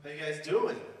How you guys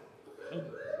doing?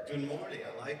 Good morning,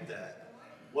 I like that.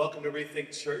 Welcome to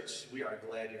RE.THINK Church. We are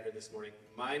glad you're here this morning.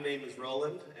 My name is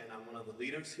Roland, and I'm one of the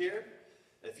leaders here.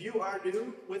 If you are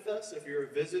new with us, if you're a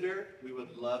visitor, we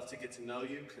would love to get to know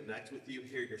you, connect with you,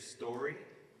 hear your story.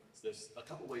 So there's a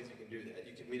couple ways you can do that.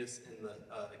 You can meet us in the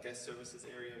guest services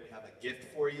area. We have a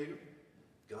gift for you.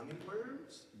 Gummy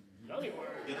worms? Gummy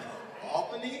worms. You know,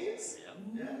 Albanese?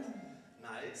 Yeah.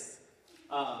 Nice.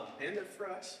 And they're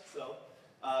fresh, so.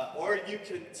 Or you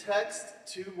can text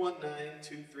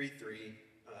 219-233-2311.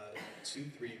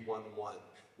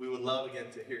 We would love, again,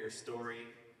 to hear your story,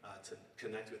 to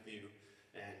connect with you,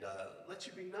 and let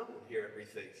you be known here at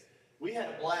RE.THINK. We had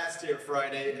a blast here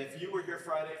Friday. If you were here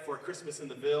Friday for Christmas in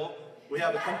the Ville, we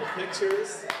have a couple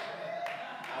pictures.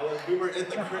 We were in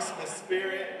the Christmas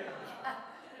spirit.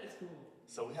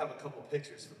 So we have a couple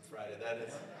pictures from Friday. That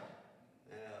is,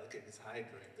 look at his height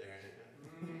right there.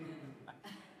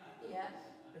 Yeah.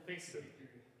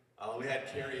 We had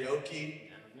karaoke.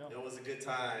 It was a good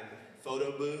time.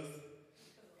 Photo booth.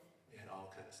 We had all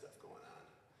kinds of stuff going on.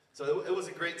 So it was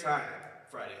a great time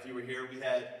Friday. If you were here, we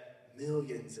had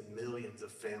millions and millions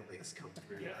of families come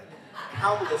through. Like,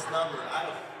 countless number.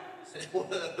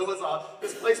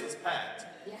 This place was packed.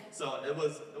 Yeah. So it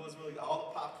was really,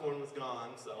 all the popcorn was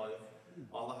gone. So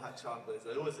all the hot chocolates.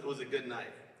 It was a good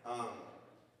night.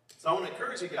 So I want to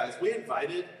encourage you guys. We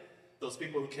invited those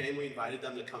people who came, we invited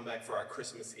them to come back for our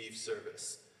Christmas Eve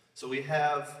service. So we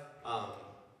have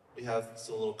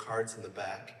some little cards in the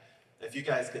back. If you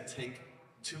guys could take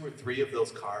 2 or 3 of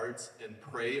those cards and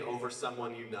pray over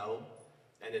someone you know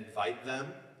and invite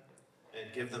them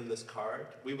and give them this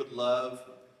card. We would love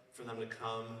for them to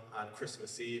come on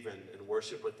Christmas Eve and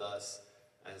worship with us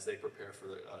as they prepare for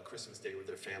the Christmas Day with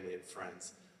their family and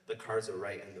friends. The cards are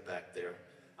right in the back there.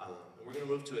 And we're going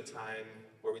to move to a time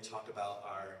where we talk about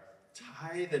our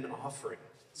tithe and offering.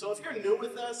 So if you're new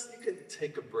with us, you can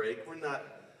take a break. We're not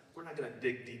going to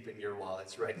dig deep in your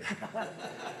wallets right now.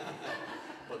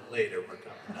 But later we're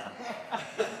coming.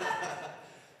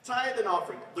 Tithe and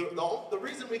offering. The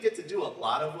reason we get to do a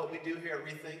lot of what we do here at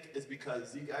RE.THINK is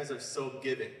because you guys are so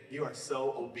giving. You are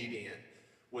so obedient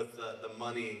with the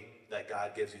money that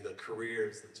God gives you, the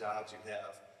careers, the jobs you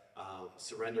have,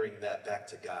 surrendering that back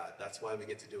to God. That's why we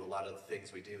get to do a lot of the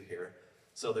things we do here.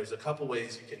 So there's a couple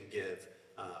ways you can give.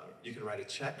 You can write a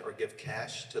check or give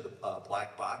cash to the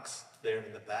black box there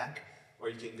in the back, or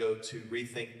you can go to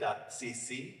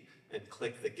rethink.cc and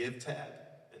click the Give tab,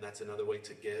 and that's another way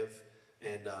to give.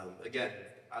 And again,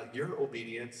 your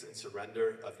obedience and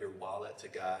surrender of your wallet to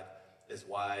God is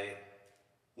why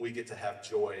we get to have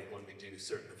joy when we do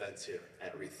certain events here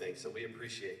at RE.THINK, so we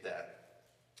appreciate that.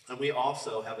 And we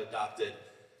also have adopted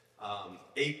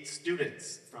 8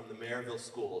 students from the Merrillville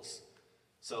schools.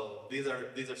 So these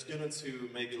are students who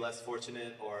may be less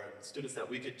fortunate, or students that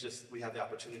we have the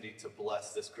opportunity to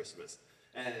bless this Christmas.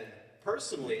 And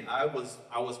personally, I was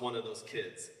one of those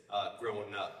kids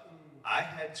growing up. I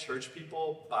had church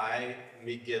people buy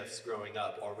me gifts growing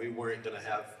up, or we weren't going to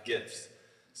have gifts.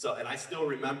 So, and I still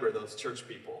remember those church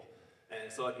people.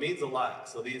 And so it means a lot.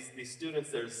 So these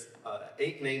students, there's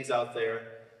 8 names out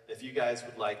there. If you guys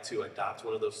would like to adopt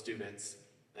one of those students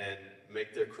and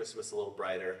make their Christmas a little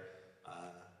brighter,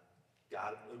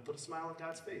 God, put a smile on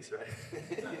God's face, right?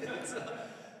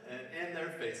 and their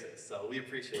faces. So we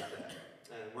appreciate that.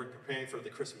 And we're preparing for the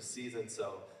Christmas season,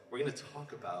 so we're going to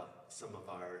talk about some of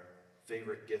our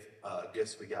favorite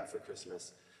gifts we got for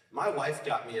Christmas. My wife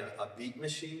got me a beat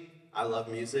machine. I love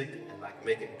music and like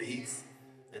making beats.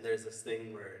 And there's this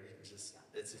thing where it's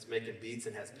just making beats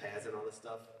and has pads and all this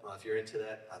stuff. Well, if you're into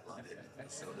that, I love it.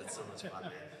 That's so much fun,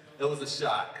 man. It was a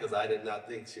shock because I did not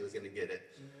think she was going to get it.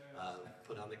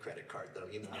 Put on the credit card, though.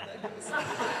 You know how that goes.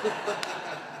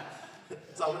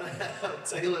 So I'm going to have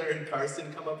Taylor and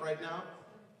Carson come up right now.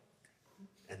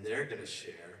 And they're going to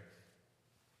share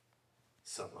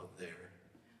some of their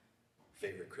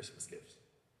favorite Christmas gifts.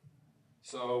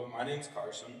 So my name's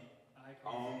Carson.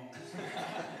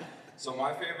 So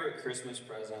my favorite Christmas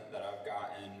present that I've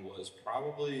gotten was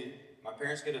probably, my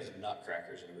parents get us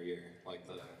nutcrackers every year. I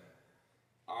don't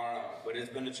know, but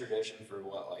it's been a tradition for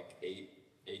like 8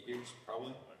 years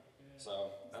probably.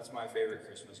 So that's my favorite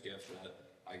Christmas gift that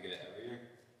I get every year.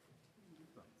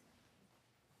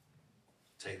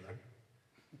 Taylor,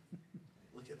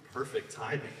 look at perfect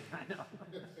timing. I know.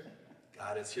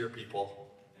 God is here, people.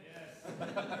 Yes.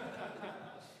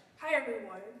 Hi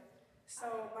everyone.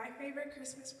 So my favorite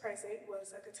Christmas present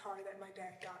was a guitar that my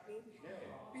dad got me.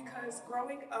 Because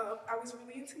growing up, I was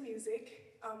really into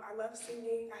music. I love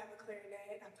singing. I have a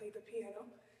clarinet. I play the piano.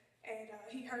 And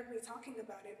he heard me talking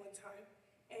about it one time.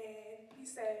 And he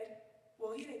said,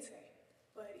 well, he didn't say,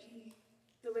 but he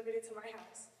delivered it to my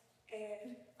house.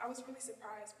 And I was really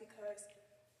surprised because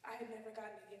I had never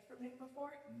gotten a gift from him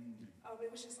before.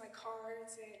 It was just like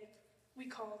cards, and we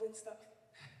called and stuff.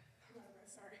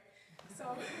 Sorry.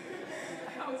 So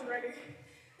I was ready.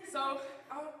 So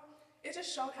it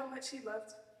just showed how much he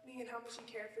loved me and how much he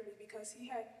cared for me, because he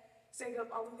had saved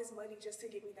up all of his money just to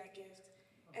give me that gift.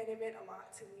 And it meant a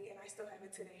lot to me, and I still have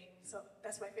it today. So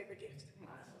that's my favorite gift.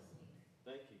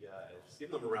 Thank you, guys.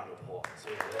 Give them a round of applause. So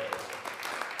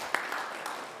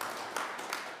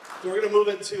we're going to move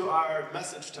into our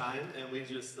message time, and we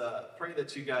just pray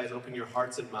that you guys open your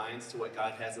hearts and minds to what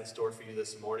God has in store for you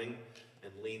this morning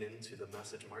and lean into the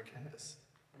message Mark has.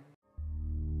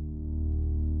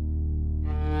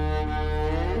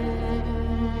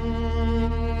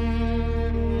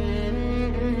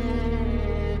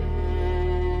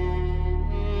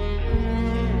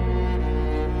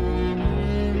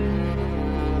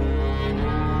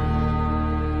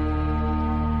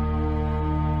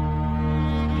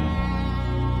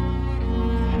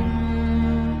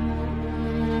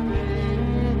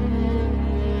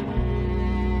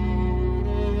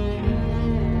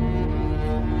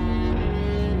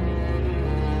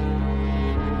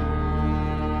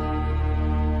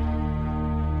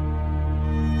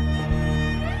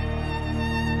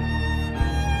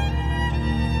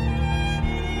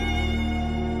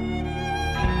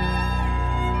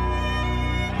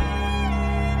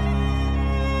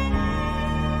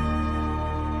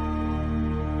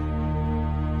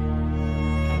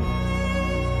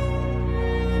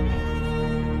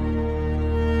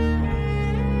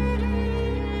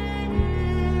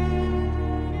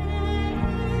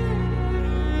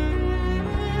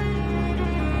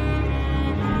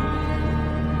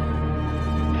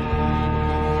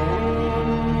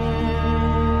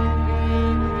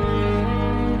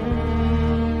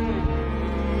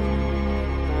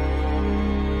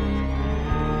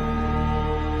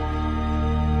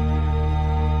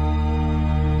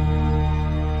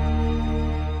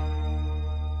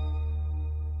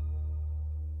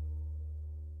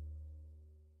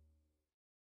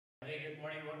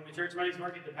 Church. My name is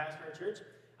Mark, the pastor of our church.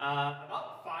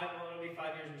 It'll be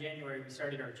 5 years in January, we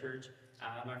started our church.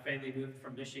 My family moved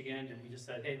from Michigan, and we just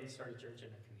said, hey, let's start a church in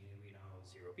a community we know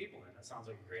 0 people in. That sounds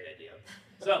like a great idea.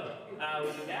 So we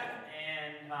did that,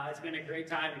 and it's been a great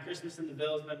time. And Christmas in the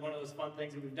Ville has been one of those fun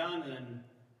things that we've done. And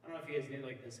I don't know if you guys knew,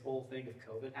 like, this whole thing of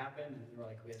COVID happened, and we were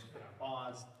like, we had to put on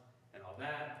pause and all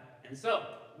that. And so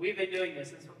we've been doing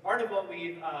this. And so part of what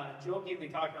we've jokingly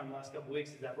talked about in the last couple weeks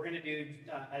is that we're going to do,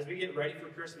 as we get ready for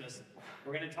Christmas,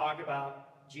 we're going to talk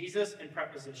about Jesus and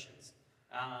prepositions.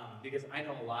 Because I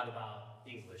know a lot about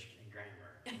English and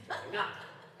grammar.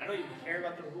 I don't even care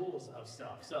about the rules of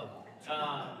stuff. So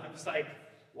I'm just like,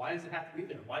 why does it have to be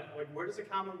there? Where does a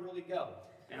comma really go?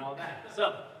 And all that.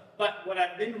 So, but what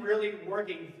I've been really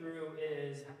working through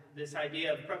is this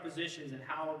idea of prepositions and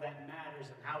how that matters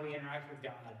and how we interact with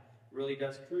God really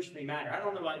does crucially matter. I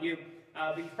don't know about you,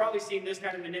 but you've probably seen this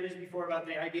kind of an image before about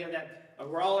the idea that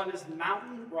we're all on this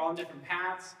mountain, we're all on different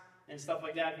paths and stuff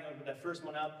like that. If you want to put that first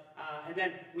one up, and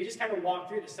then we just kind of walk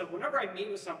through this. So whenever I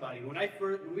meet with somebody, when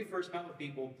we first met with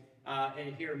people,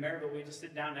 and here in Merrillville, we just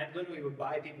sit down and I literally would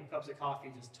buy people cups of coffee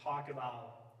and just talk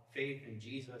about faith and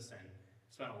Jesus, and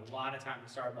spent a lot of time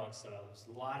at Starbucks,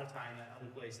 a lot of time at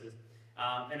other places.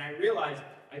 And I realized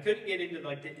I couldn't get into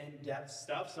like the in-depth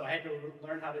stuff, so I had to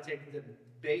learn how to take the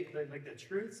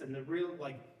truths and the real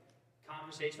like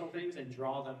conversational things and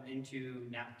draw them into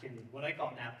what I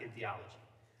call napkin theology.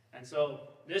 And so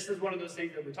this is one of those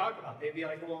things that we talk about. They'd be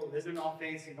like, well, isn't all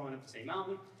faiths going up the same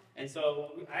mountain? And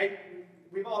so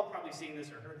we've all probably seen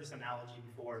this or heard this analogy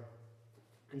before.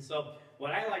 And so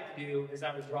what I like to do is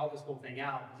I would draw this whole thing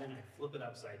out, and then I flip it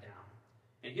upside down.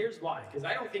 And here's why. Because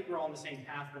I don't think we're all on the same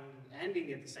path and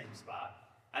ending at the same spot.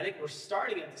 I think we're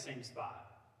starting at the same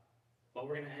spot, but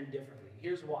we're going to end differently.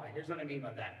 Here's why. Here's what I mean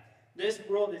by that. This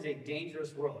world is a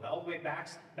dangerous world. All the way back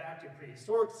to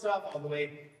prehistoric stuff, all the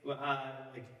way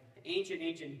like ancient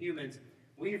humans,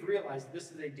 we've realized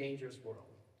this is a dangerous world.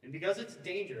 And because it's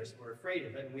dangerous, we're afraid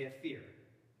of it, and we have fear.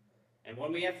 And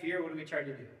when we have fear, what do we try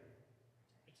to do?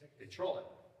 Control it.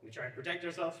 We try to protect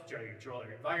ourselves, we try to control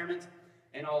our environment,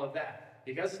 and all of that.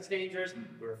 Because it's dangerous,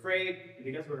 we're afraid, and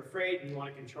because we're afraid, we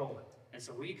want to control it. And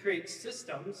so we create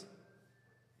systems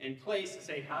in place to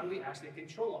say, how do we actually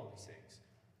control all these things?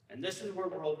 And this is where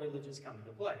world religions come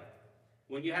into play.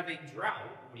 When you have a drought,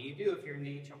 what do you do if you're in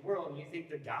the ancient world and you think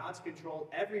the gods control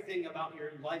everything about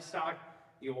your livestock,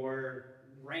 your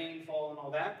rainfall and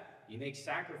all that? You make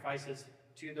sacrifices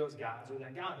to those gods or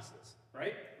that goddesses,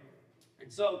 right?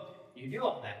 And so you do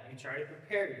all that. You try to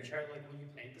prepare. You try to, like, when you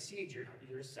plant the seeds,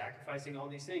 you're sacrificing all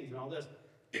these things and all this.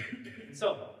 And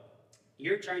so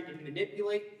you're trying to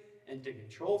manipulate and to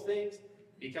control things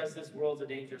because this world's a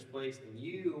dangerous place and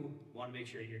you want to make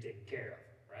sure you're taken care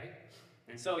of, right?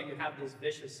 And so you have this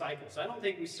vicious cycle. So I don't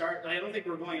think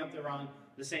we're going up there on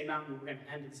the same mountain, we're going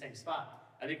to end at the same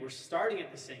spot. I think we're starting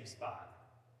at the same spot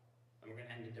and we're going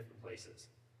to end in different places.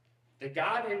 The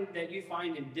God that you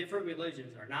find in different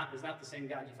religions is not the same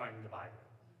God you find in the Bible,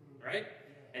 right?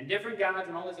 And different gods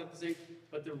and all this other things.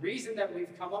 But the reason that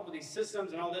we've come up with these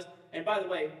systems and all this, and by the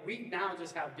way, we now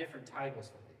just have different titles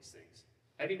for these things.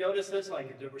 Have you noticed this?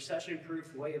 Like the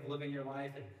recession-proof way of living your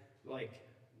life, and like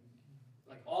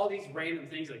all these random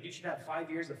things. Like you should have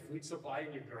 5 years of food supply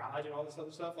in your garage and all this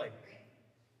other stuff. Like,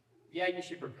 yeah, you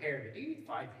should prepare, but do you need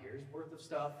 5 years worth of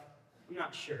stuff? I'm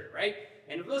not sure, right?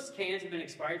 And if those cans have been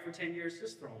expired for 10 years,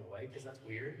 just throw them away, because that's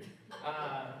weird.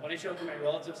 When I show up to my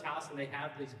relative's house and they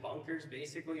have these bunkers,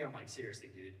 basically, I'm like, seriously,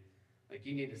 dude, like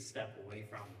you need to step away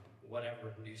from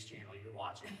whatever news channel you're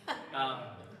watching.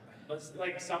 But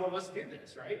like some of us do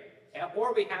this, right?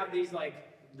 Or we have these like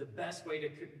the best way to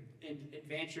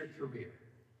advance your career.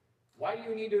 Why do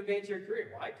you need to advance your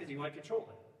career? Why? Because you want to control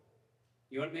it.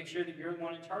 You want to make sure that you're the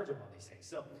one in charge of all these things.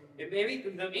 So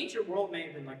the ancient world may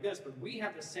have been like this, but we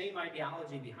have the same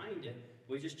ideology behind it.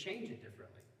 We just change it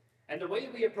differently. And the way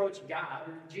we approach God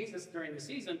or Jesus during the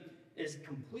season is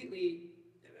completely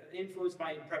influenced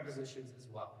by prepositions as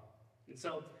well. And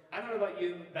so I don't know about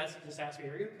you, Betsy just asked me,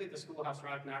 are you going to play the Schoolhouse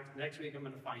Rock next week? I'm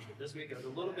going to find it. This week I was a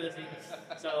little busy,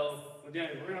 so we're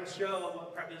going to show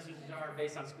what prepositions are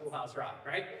based on Schoolhouse Rock,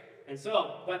 right? And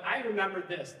so, but I remember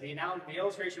this, the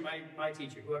illustration my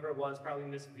teacher, whoever it was, probably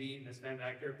Miss Van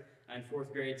Vector, in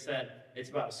 4th grade said, it's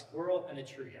about a squirrel and a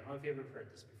tree. I don't know if you've ever heard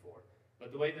this before,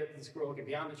 but the way that the squirrel can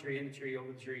be on the tree, in the tree,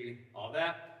 over the tree, all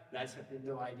that, that's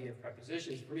the idea of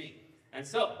prepositions for me. And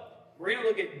so, we're going to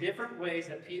look at different ways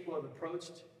that people have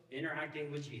approached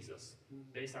interacting with Jesus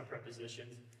based on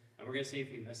prepositions, and we're going to see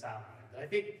if we miss out on it. I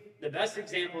think the best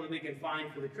example that we can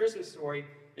find for the Christmas story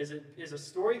is a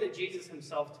story that Jesus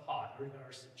himself taught or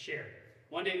shared.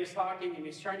 One day he was talking and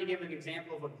he's trying to give an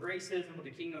example of what grace is and what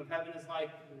the kingdom of heaven is like,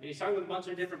 and he's talking with a bunch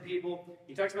of different people.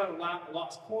 He talks about a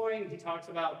lost coin, he talks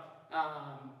about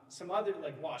some other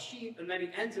like lost sheep, and then he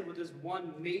ends it with this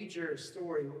one major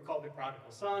story we call the prodigal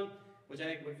son, which I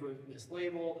think we've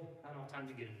mislabeled. I don't have time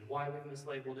to get into why we've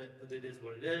mislabeled it, but it is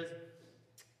what it is.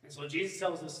 And so Jesus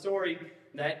tells the story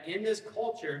that in this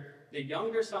culture, the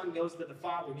younger son goes to the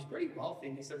father, who's pretty wealthy,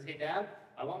 and he says, hey, Dad,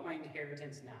 I want my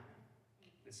inheritance now.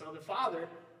 And so the father,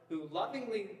 who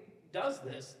lovingly does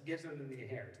this, gives him the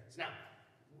inheritance. Now,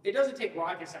 it doesn't take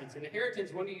rocket science. In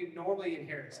inheritance, when do you normally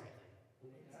inherit something?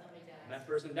 That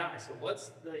person dies. So what's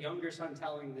the younger son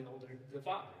telling the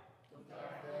father?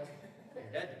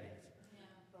 You're dead to me.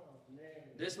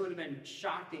 This would have been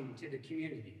shocking to the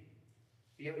community,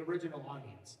 the original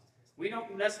audience. We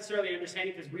don't necessarily understand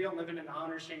it because we don't live in an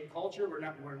honor-shame culture. We're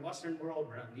in Western world,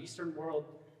 we're not in the Eastern world,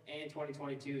 and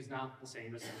 2022 is not the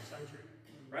same as the century,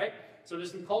 right? So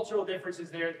there's some cultural differences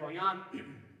there going on.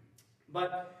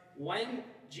 But when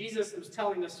Jesus was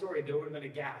telling this story, there would have been a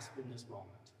gasp in this moment.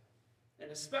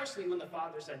 And especially when the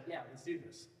father said, yeah, let's do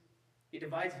this. He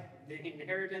divides the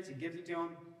inheritance, he gives it to him.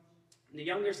 And the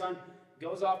younger son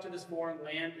goes off to this foreign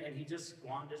land and he just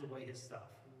squanders away his stuff.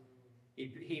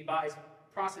 He buys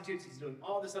prostitutes, he's doing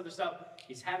all this other stuff,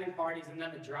 he's having parties, and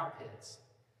then a drought hits.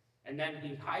 And then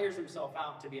he hires himself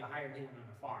out to be a hired hand on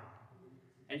a farm.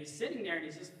 And he's sitting there and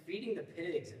he's just feeding the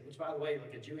pigs, which, by the way,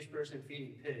 like a Jewish person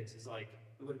feeding pigs is like,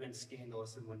 it would have been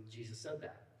scandalous when Jesus said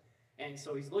that. And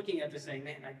so he's looking at this saying,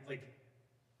 man,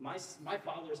 my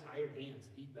father's hired hands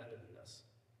eat better than this.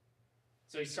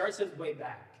 So he starts his way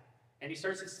back. And he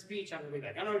starts his speech on the way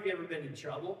back. I don't know if you've ever been in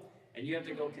trouble and you have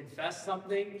to go confess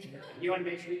something. And you want to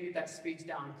make sure you get that speech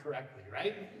down correctly,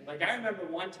 right? Like I remember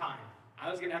one time I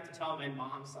was going to have to tell my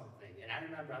mom something. And I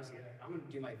remember I'm going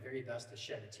to do my very best to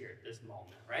shed a tear at this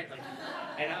moment, right? Like,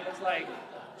 and I was like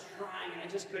trying and I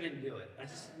just couldn't do it. I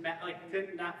just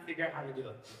could not figure out how to do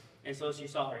it. And so she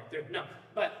saw right through. No,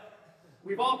 but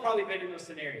we've all probably been in those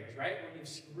scenarios, right? When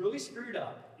you've really screwed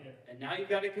up. And now you've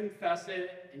got to confess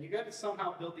it, and you've got to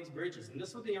somehow build these bridges. And this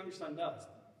is what the younger son does.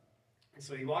 And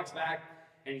so he walks back,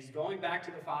 and he's going back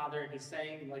to the father, and he's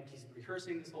saying, like, he's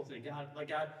rehearsing this whole thing. God,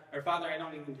 or Father, I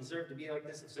don't even deserve to be like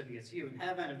this. I've sinned against you in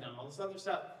heaven. I've done all this other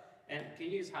stuff. And can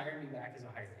you just hire me back as a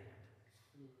hired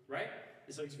hand? Right?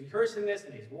 And so he's rehearsing this,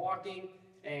 and he's walking,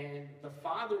 and the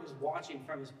father is watching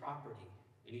from his property.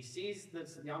 And he sees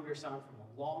this younger son from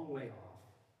a long way off.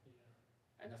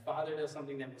 And the father does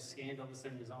something that was scandalous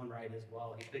in his own right as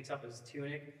well. He picks up his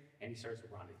tunic and he starts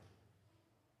running.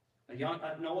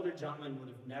 An older gentleman would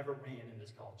have never ran in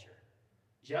this culture.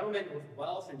 Gentlemen with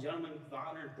wealth and gentlemen with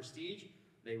honor and prestige,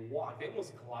 they walk, they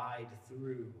almost glide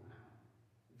through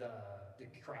the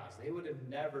crowds. They would have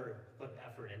never put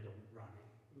effort into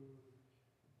running.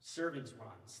 Servants run,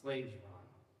 slaves run.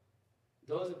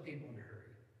 Those are people in a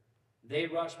hurry. They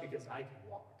rush because I can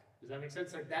walk. Does that make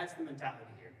sense? Like, that's the mentality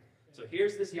here. So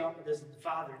here's this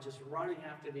father just running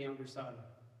after the younger son,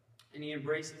 and he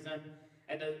embraces him.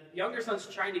 And the younger son's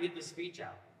trying to get this speech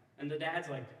out. And the dad's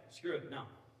like, screw it, no.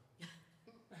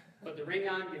 Put the ring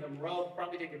on, give him a robe,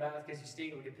 probably take a bath because you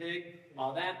stink like a pig,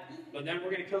 all that. But then we're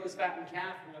going to kill this fattened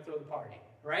calf, we're going to throw the party,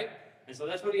 right? And so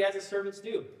that's what he has his servants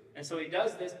do. And so he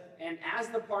does this, and as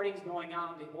the party's going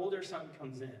on, the older son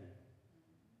comes in.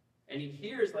 And he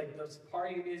hears like this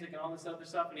party music and all this other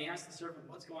stuff, and he asks the servant,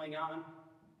 what's going on?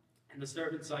 And the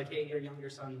servant's like, hey, your younger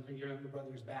son, your younger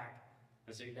brother's back.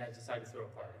 And so your dad decided to throw a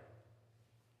party.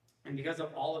 And because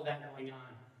of all of that going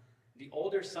on, the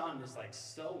older son is like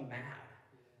so mad.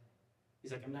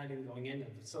 He's like, I'm not even going in.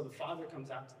 So the father comes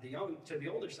out to the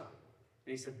older son.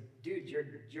 And he said, dude,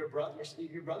 your brother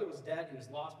was dead, he was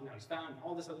lost, but now he's found,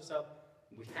 all this other stuff.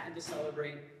 We had to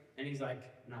celebrate. And he's like,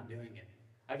 I'm not doing it.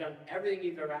 I've done everything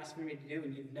you've ever asked for me to do,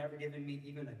 and you've never given me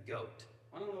even a goat.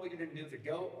 I don't know what you're going to do with a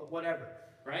goat, or whatever,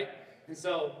 right? And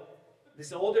so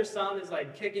this older son is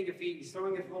like kicking a feet, he's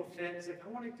throwing a little fit. He's like, I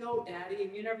want a goat, Daddy,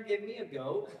 and you never gave me a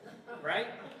goat, right?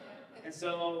 And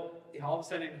so all of a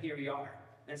sudden, here we are.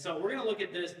 And so we're going to look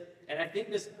at this, and I think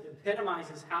this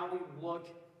epitomizes how we look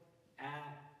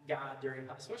at God during,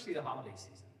 especially the holiday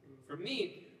season. For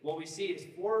me, what we see is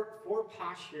four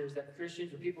postures that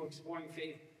Christians or people exploring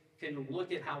faith can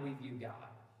look at how we view God.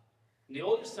 And the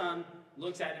older son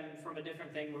looks at him from a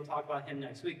different thing. We'll talk about him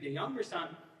next week. The younger son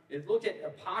is looked at the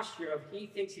posture of he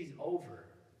thinks he's over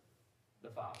the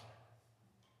father.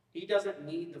 He doesn't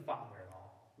need the father at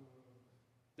all.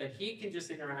 That he can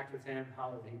just interact with him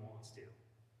however he wants to.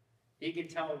 He can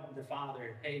tell the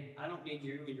father, hey, I don't need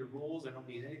you and your rules. I don't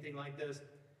need anything like this.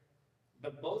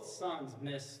 But both sons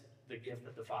miss the gift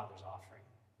that the father's offering.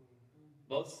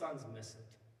 Both sons miss it.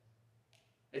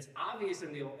 It's obvious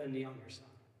in the younger son.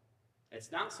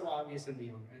 It's not so obvious in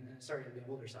the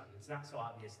older son. It's not so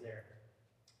obvious there.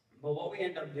 But what we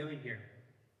end up doing here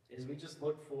is we just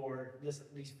look for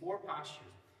these four postures.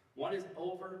 One is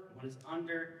over, one is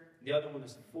under, the other one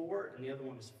is for, and the other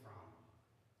one is from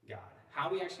God. How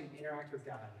we actually interact with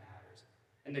God matters.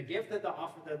 And the gift that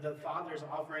the Father is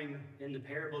offering in the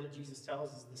parable that Jesus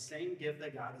tells is the same gift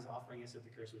that God is offering us at the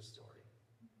Christmas story.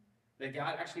 That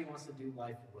God actually wants to do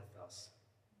life with us.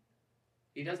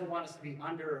 He doesn't want us to be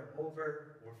under or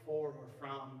over or for or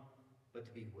from, but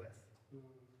to be with.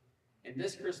 In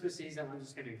this Christmas season, I'm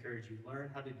just going to encourage you,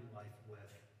 learn how to do life with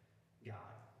God.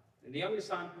 And the younger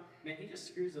son, man, he just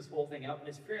screws this whole thing up, and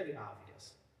it's fairly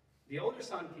obvious. The older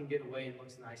son can get away and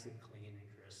looks nice and clean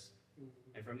and crisp.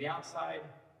 And from the outside,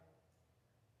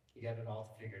 you got it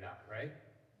all figured out, right?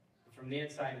 But from the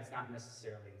inside, it's not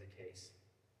necessarily the case.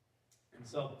 And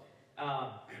so,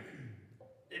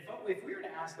 if we were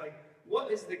to ask, like,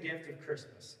 what is the gift of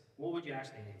Christmas? What would you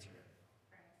actually answer?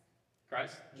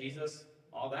 Christ, Jesus,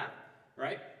 all that,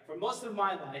 right? For most of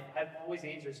my life, I've always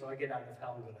answered so I get out of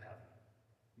hell and go to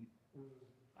heaven.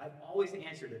 I've always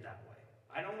answered it that way.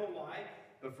 I don't know why,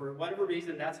 but for whatever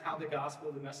reason, that's how the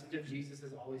gospel, the message of Jesus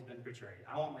has always been portrayed.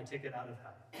 I want my ticket out of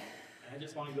hell. And I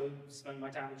just want to go spend my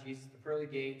time with Jesus, the pearly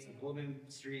gates and golden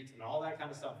streets and all that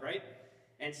kind of stuff, right?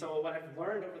 And so what I've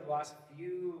learned over the last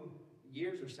few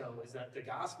years or so is that the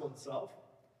gospel itself,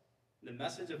 the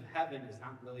message of heaven is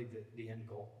not really the end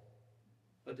goal,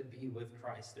 but to be with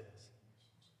Christ is.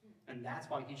 And that's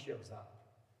why he shows up.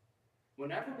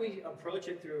 Whenever we approach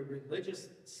it through a religious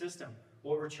system,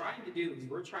 what we're trying to do is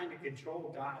we're trying to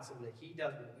control God so that he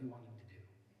does what we want him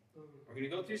to do. We're going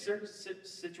to go through certain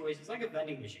situations, like a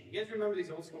vending machine. You guys remember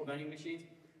these old school vending machines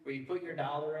where you put your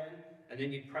dollar in and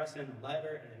then you press in a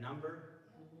letter and a number?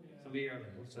 Some of you are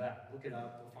like, what's that? Look it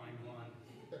up, we'll find one.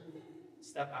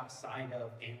 Step outside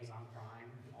of Amazon Prime,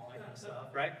 all that kind of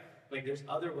stuff, right? Like there's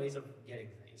other ways of getting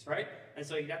things, right? And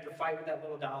so you'd have to fight with that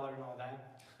little dollar and all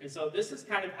that. And so this is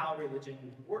kind of how religion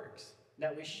works.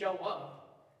 That we show up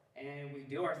and we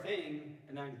do our thing,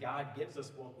 and then God gives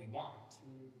us what we want.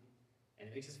 And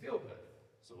it makes us feel good.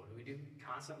 So what do?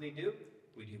 Constantly do?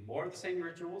 We do more of the same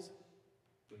rituals.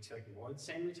 We expect more of the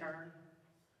same return.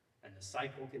 And the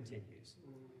cycle continues.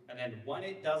 And then when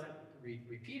it doesn't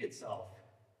repeat itself,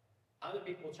 other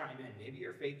people chime in. Maybe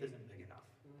your faith isn't big enough.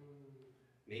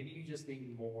 Maybe you just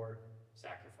need more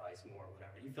sacrifice, more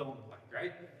whatever. You fill in the blank,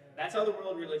 right? That's how the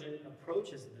world religion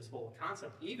approaches this whole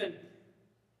concept. Even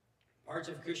parts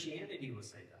of Christianity will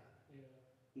say that.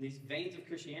 these veins of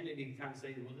Christianity kind of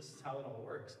say, well, this is how it all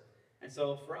works. And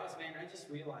so for us, man, I just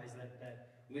realized that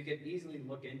we could easily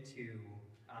look into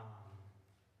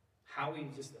how we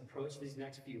just approach these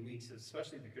next few weeks,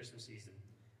 especially the Christmas season,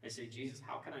 and say, Jesus,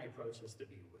 how can I approach this to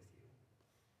be with you?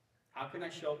 How can I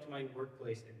show up to my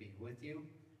workplace and be with you?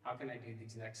 How can I do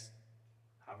these next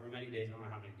however many days? I don't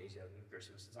know how many days you have in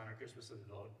Christmas. It's on our Christmas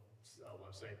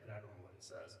website, but I don't know what it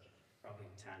says. Probably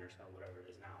 10 or so, whatever it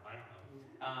is now. I don't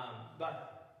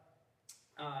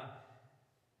know.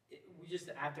 We just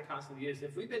have to constantly use.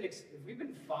 If we've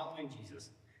been following Jesus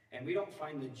and we don't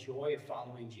find the joy of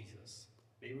following Jesus,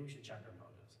 maybe we should check our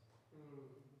motives.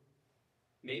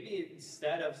 Maybe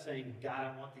instead of saying,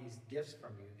 God, I want these gifts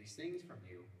from you, these things from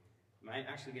you, am I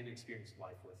actually going to experience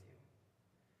life with you?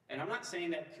 And I'm not saying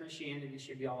that Christianity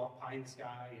should be all pie in the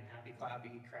sky and happy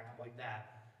clappy crap like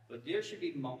that, but there should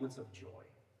be moments of joy.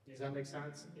 Does that make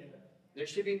sense? Yeah. There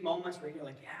should be moments where you're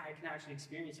like, yeah, I can actually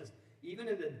experience this. Even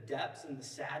in the depths and the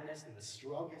sadness and the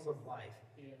struggles of life,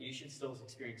 you should still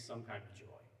experience some kind of joy.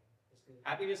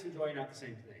 Happiness and joy are not the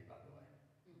same thing, by the way.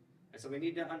 And so we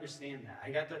need to understand that.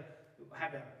 I got to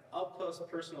have an up-close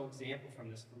personal example from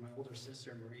this from my older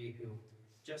sister, Marie, who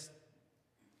just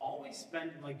always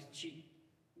spent,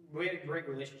 we had a great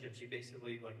relationship. She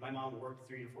basically, my mom worked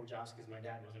 3 to 4 jobs because my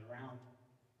dad wasn't around.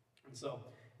 And so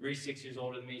Marie's 6 years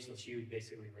older than me, so she would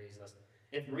basically raise us.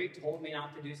 If Marie told me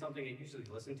not to do something, I usually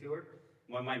listened to her.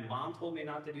 When my mom told me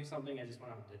not to do something, I just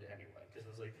went out and did it anyway, because I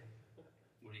was like,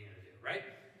 what are you going to do, right?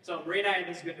 So Marie and I had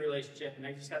this good relationship, and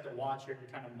I just got to watch her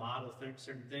kind of model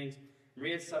certain things.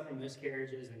 Marie had suffered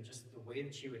miscarriages, and just the way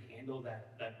that she would handle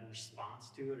that response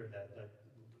to it, or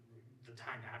the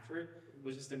time after it,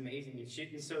 was just amazing.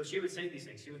 And so she would say these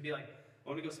things. She would be like, I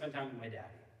want to go spend time with my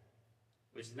daddy,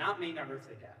 which does not mean our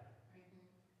earthly dad.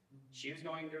 She was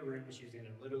going to a room and she was going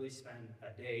to literally spend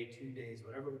a day, 2 days,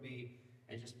 whatever it would be,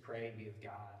 and just pray and be with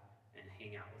God and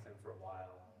hang out with him for a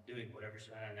while, doing whatever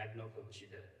she had. And I have no clue what she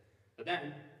did. But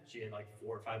then she had 4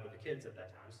 or 5 other kids at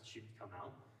that time, so she would come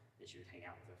out and she would hang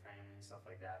out with her family and stuff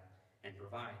like that and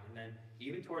provide. And then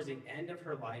even towards the end of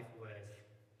her life with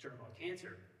terminal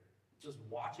cancer, just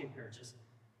watching her just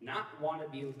not want to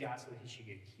be with God so that she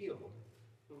could get healed,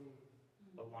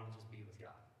 but want to just be with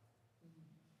God.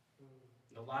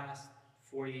 The last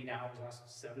 48 hours, last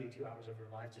 72 hours of her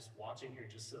life, just watching her,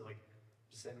 just sit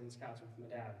on this couch with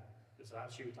my dad. That's how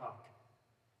she would talk.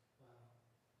 Wow.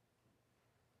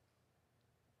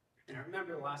 And I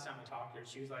remember the last time I talked to her,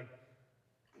 she was like,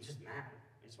 I'm just mad.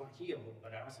 I just want to heal,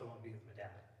 but I also want to be with my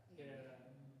dad.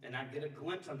 Yeah. And I get a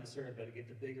glimpse on this earth, but I get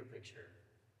the bigger picture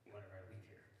whenever I leave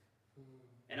here.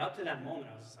 And up to that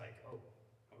moment, I was just like, oh,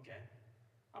 okay.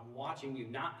 I'm watching you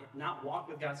not walk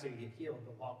with God so you get healed,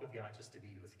 but walk with God just to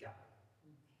be with God.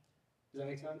 Does that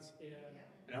make sense? Yeah.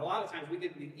 And a lot of times we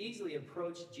could easily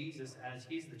approach Jesus as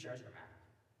he's the treasure map.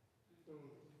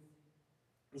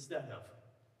 Instead of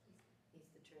He's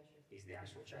the treasure. he's the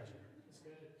actual treasure. That's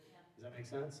good. Does that make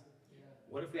sense? Yeah.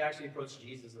 What if we actually approach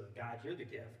Jesus as God, you're the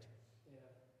gift.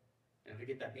 Yeah. And if we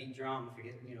get that beat drum, if we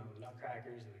get, the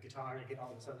nutcrackers and the guitar and get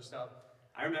all this other stuff.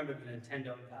 I remember the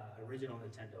Nintendo, original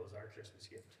Nintendo was our Christmas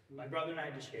gift. My brother and I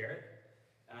had to share it.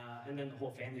 And then the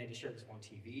whole family had to share this one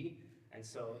TV. And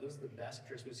so it was the best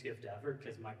Christmas gift ever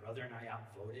because my brother and I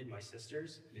outvoted my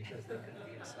sisters because they couldn't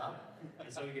beat us up.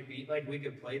 And so we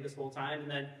could play this whole time.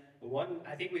 And then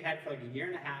I think we had it for a year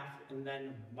and a half. And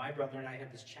then my brother and I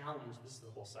had this challenge. This is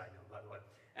the whole side note, by the way.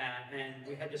 And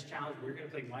we had this challenge. We were going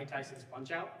to play Mike Tyson's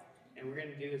Punch Out. And we're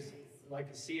going to do is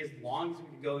see as long as we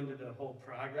could go into the whole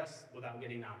progress without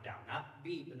getting knocked down. Not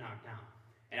beat, but knocked down.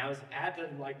 And I was at the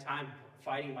time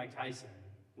fighting Mike Tyson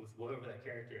with whatever that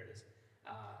character is.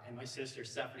 And my sister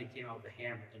Stephanie came out with a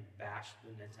hammer and bashed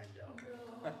the Nintendo.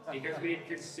 Because we had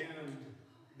consumed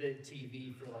the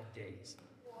TV for days.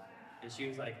 And she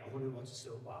was like, I want to watch a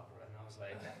soap opera. And I was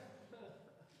like,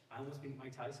 I almost beat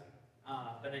Mike Tyson.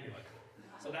 But anyway,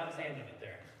 so that was the end of it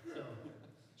there. So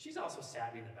she's also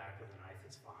stabbed me in the back with a knife.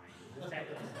 It's fine.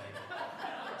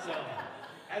 So,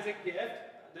 as a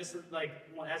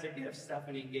gift,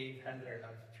 Stephanie gave Heather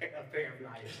a pair of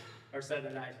knives, or set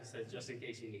of knives, and said, just in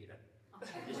case you need it.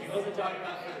 And she wasn't talking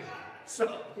about food.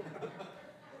 So,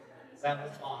 that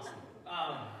was awesome.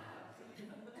 Now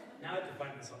I have to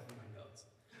find myself in my notes.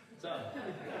 So,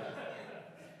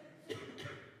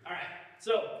 all right.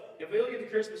 So, if we look at the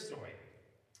Christmas story,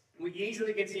 we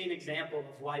easily can see an example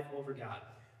of life over God.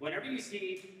 Whenever you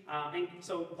see, and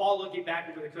so Paul looking back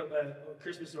into the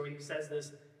Christmas story, he says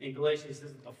this in Galatians, he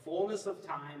says, the fullness of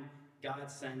time, God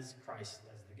sends Christ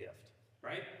as the gift,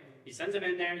 right? He sends him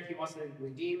in there, and he wants to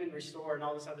redeem and restore and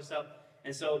all this other stuff.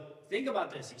 And so think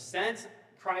about this. He sends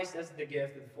Christ as the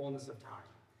gift in the fullness of time.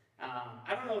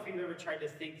 I don't know if you've ever tried to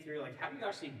think through, like, how do you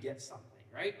actually get something,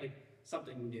 right? Like,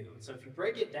 something new. And so if you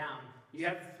break it down, you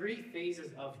have 3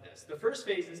 phases of this. The first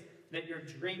phase is that you're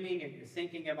dreaming and you're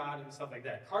thinking about it and stuff like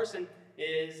that. Carson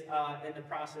is in the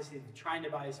process of trying to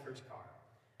buy his first car.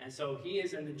 And so he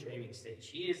is in the dreaming stage.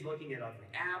 He is looking at every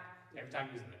app. Every time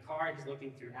he's in the car, he's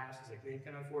looking through apps. He's like, man,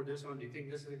 can I afford this one? Do you think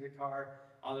this is a good car?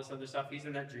 All this other stuff. He's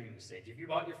in that dreaming stage. If you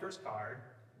bought your first car,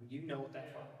 you know what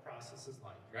that process is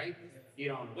like, right? You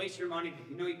don't want to waste your money, but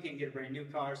you know you can't get a brand new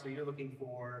car, so you're looking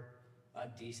for a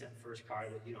decent first car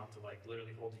that you don't have to like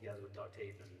literally hold together with duct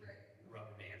tape and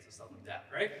rubber bands and stuff like that,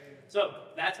 right? So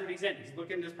that's what he's in. He's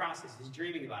looking at this process. He's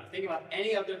dreaming about it. Think about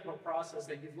any other process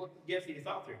that you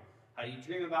thought through. How do you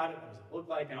dream about it? What does it look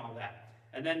like? And all that.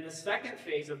 And then the second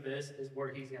phase of this is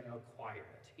where he's going to acquire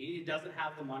it. He doesn't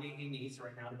have the money he needs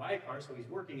right now to buy a car, so he's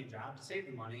working a job to save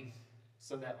the money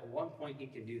so that at one point he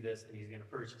can do this and he's going to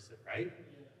purchase it, right?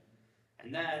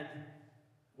 And then,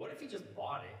 what if he just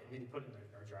bought it and then he put it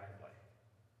in our driveway?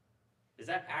 Is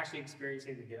that actually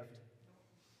experiencing the gift?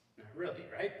 Not really,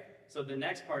 right? So the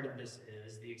next part of this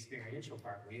is the experiential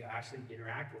part where you actually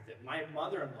interact with it. My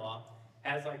mother-in-law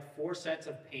has like 4 sets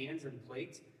of pans and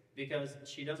plates because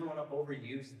she doesn't want to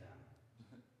overuse them.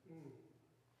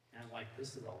 And I'm like,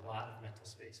 this is a lot of mental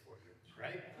space for you,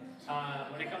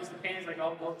 right? When it comes to pans, like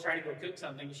I'll go try to go cook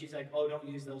something, and she's like, oh, don't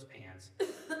use those pans.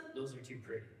 Those are too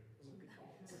pretty.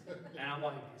 And I'm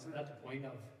like, isn't that the point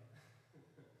of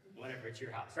whatever, it's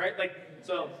your house, right? Like,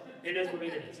 so it is what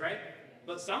it is, right?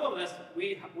 But some of us,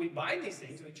 we buy these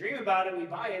things, we dream about it, we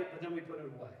buy it, but then we put it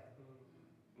away.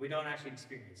 We don't actually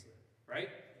experience it, right?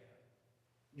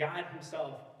 God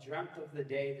himself dreamt of the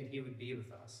day that he would be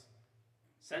with us.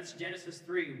 Since Genesis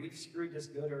 3, we've screwed this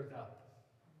good earth up.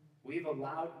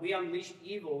 We unleashed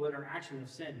evil in our action of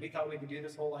sin. We thought we could do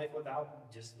this whole life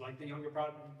without, just like the younger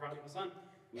prodigal son.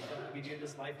 We thought we could do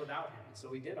this life without him. And so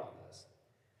we did all this.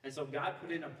 And so God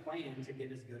put in a plan to get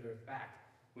his good earth back.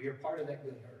 We are part of that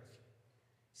good earth.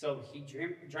 So he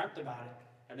dreamt about it,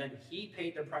 and then he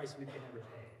paid the price we could never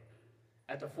pay.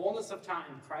 At the fullness of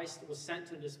time, Christ was sent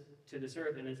to this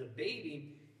earth, and as a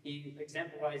baby, he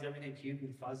exemplifies everything cute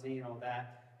and fuzzy and all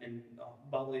that, and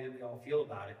bubbly that we all feel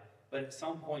about it. But at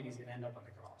some point, he's going to end up on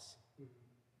the cross.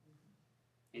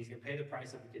 He's going to pay the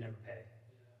price that we could never pay.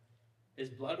 His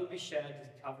blood will be shed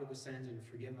to cover the sins and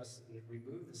forgive us and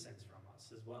remove the sins from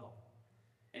us as well.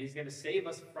 And he's going to save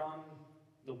us from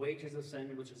the wages of sin,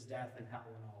 which is death and hell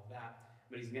and all of that.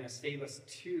 But he's going to save us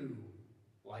to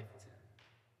life with him.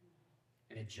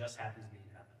 And it just happens to be in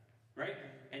heaven, right?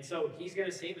 And so he's going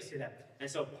to save us to that. And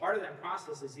so part of that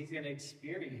process is he's going to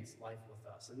experience life with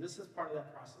us. And this is part of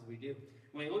that process we do.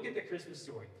 When you look at the Christmas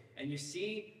story and you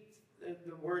see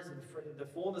the words of the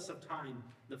fullness of time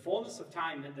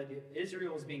meant that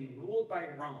Israel is being ruled by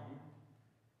Rome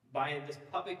by this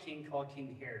puppet king called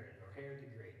King Herod, or Herod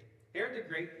the Great. Herod the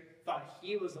Great thought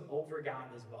he was over God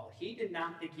as well. He did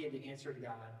not think he had to answer to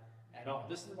God at all.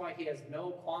 This is why he has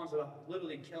no qualms about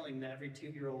literally killing every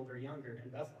 2-year-old or younger in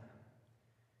Bethlehem.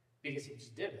 Because he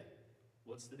just did it.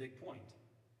 What's the big point?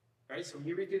 Right? So when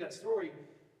you read through that story,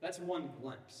 that's one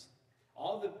glimpse.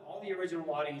 All the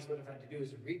original audience would have had to do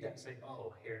is read that and say,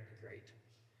 oh, Herod the Great.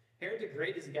 Herod the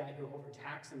Great is a guy who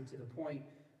overtaxed him to the point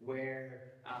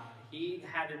where he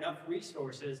had enough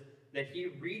resources that he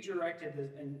redirected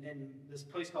in this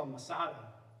place called Masada.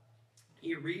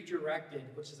 He redirected,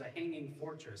 which is a hanging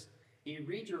fortress. He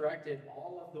redirected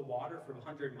all of the water for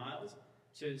 100 miles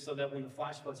so that when the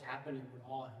flash floods happened, it would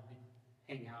all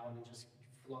hang out and just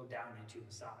flow down into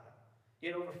Masada. He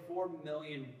had over 4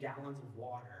 million gallons of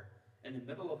water in the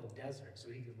middle of the desert so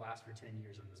he could last for 10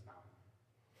 years on this mountain.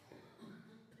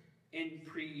 In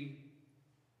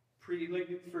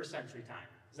first century time.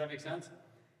 Does that make sense?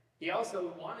 He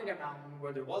also wanted a mountain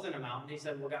where there wasn't a mountain. He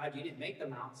said, well, God, you didn't make the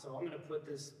mountain, so I'm going to put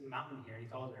this mountain here. And he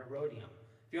called it Herodium.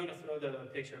 If you want to throw the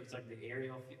picture, it's like the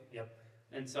aerial. Yep.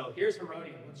 And so here's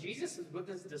Herodium. When Jesus is with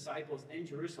his disciples in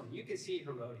Jerusalem, you can see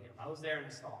Herodium. I was there and I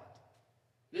saw it.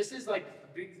 This is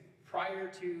like big, prior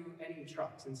to any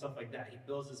trucks and stuff like that. He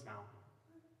builds this mountain.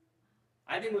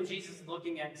 I think when Jesus is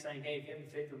looking at saying, hey, if you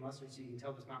have faith in mustard seed, you can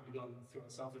tell this mountain to go and throw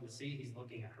itself into the sea, he's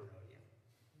looking at Herodium.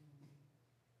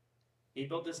 He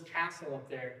built this castle up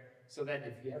there so that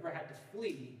if you ever had to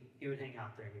flee, he would hang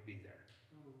out there and he'd be there.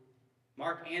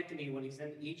 Mark Antony, when he's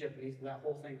in Egypt and he's that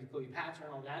whole thing with Cleopatra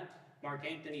and all that, Mark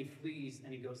Antony flees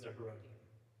and he goes to Herodium.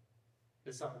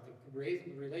 This is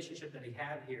the relationship that he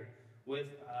had here with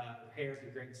Herod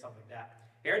the Great and stuff like that.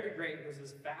 Herod the Great was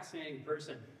this fascinating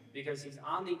person because he's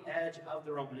on the edge of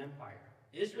the Roman Empire.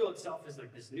 Israel itself is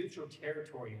like this neutral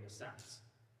territory in a sense.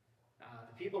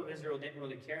 The people of Israel didn't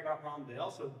really care about Rome. They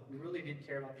also really didn't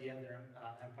care about the other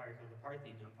empire called the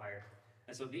Parthian Empire.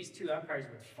 And so these two empires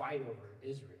would fight over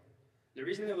Israel. The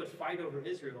reason they would fight over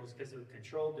Israel is because it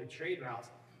controlled the trade routes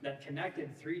that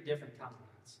connected 3 different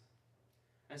continents.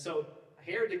 And so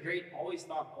Herod the Great always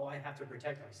thought, oh, I have to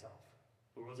protect myself.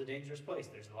 The world's a dangerous place.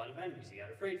 There's a lot of enemies. He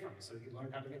got afraid from it, so he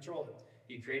learned how to control it.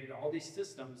 He created all these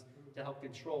systems to help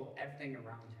control everything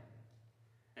around him.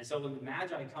 And so when the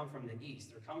Magi come from the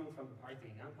east, they're coming from the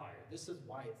Parthian Empire. This is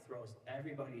why it throws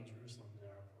everybody in Jerusalem in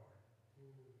an uproar.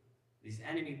 These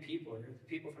enemy people, or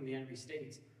people from the enemy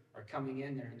states, are coming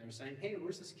in there and they're saying, hey,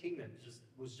 where's this king that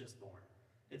was just born?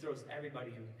 It throws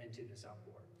everybody into this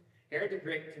uproar. Herod the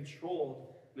Great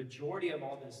controlled majority of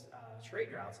all this trade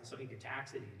routes, and so he could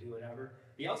tax it, he could do whatever.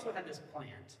 He also had this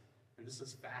plant, and this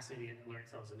is fascinating to learn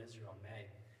until I was in Israel in May,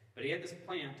 but he had this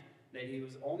plant that he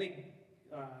was only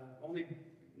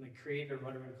like created, or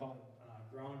whatever you call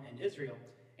it, grown in Israel,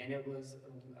 and it was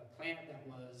a plant that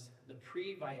was the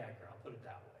pre-Viagra, I'll put it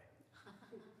that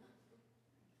way.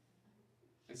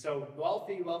 And so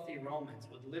wealthy Romans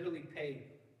would literally pay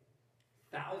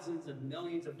thousands and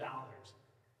millions of dollars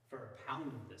for a pound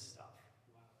of this stuff.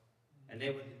 And they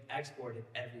would export it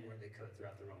everywhere they could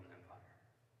throughout the Roman Empire.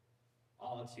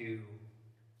 All to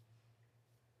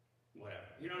whatever.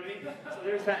 You know what I mean? So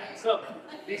there's that. So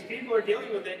these people are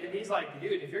dealing with it, and he's like,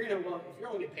 dude, if you're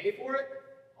willing to pay for it,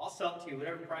 I'll sell it to you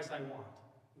whatever price I want.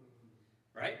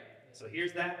 Right? So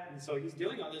here's that. And so he's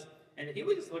doing all this, and he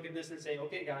would just look at this and say,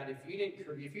 okay, God, if you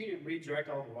didn't redirect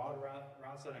all the water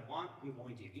routes that I want, I'm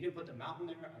going to. If you didn't put the mountain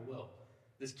there, I will.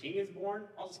 This king is born,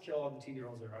 I'll just kill all the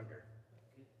 2-year-olds that are under.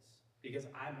 Because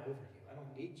I'm over you. I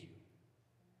don't need you.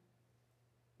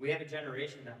 We have a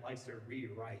generation that likes to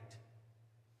rewrite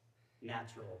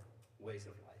natural ways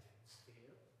of life.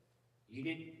 You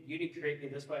didn't create me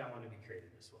this way, I want to be created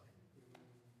this way.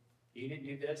 You didn't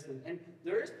do this, and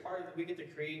there is part that we get to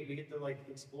create, we get to like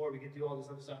explore, we get to do all this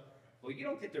other stuff, but you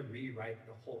don't get to rewrite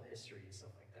the whole history and stuff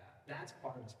like that. That's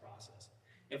part of this process.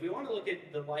 If we want to look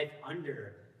at the life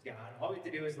under God, all we have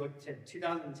to do is look to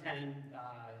 2010.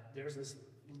 There's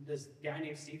this guy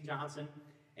named Steve Johnson,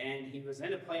 and he was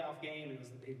in a playoff game. It was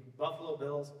the Buffalo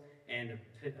Bills and the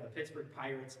Pittsburgh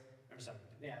Pirates,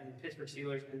 the Pittsburgh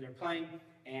Steelers, and they're playing,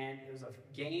 and it was a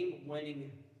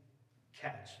game-winning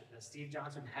catch that Steve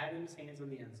Johnson had in his hands in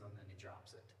the end zone, then he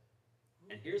drops it.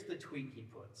 And here's the tweet he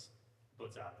puts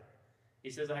out there. He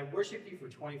says, I worship you for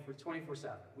 24/7,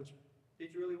 which,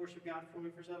 did you really worship God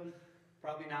 24/7?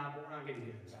 Probably not, but we're not going to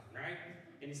get into that, right?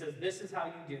 And he says, this is how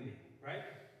you do me, right?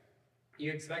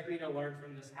 You expect me to learn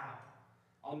from this how?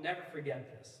 I'll never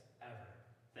forget this, ever.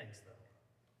 Thanks, though.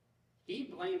 He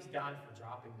blames God for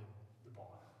dropping the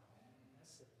ball.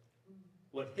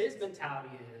 What his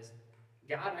mentality is,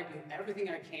 God, I do everything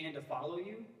I can to follow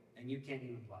you, and you can't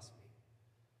even bless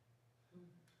me.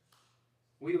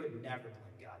 We would never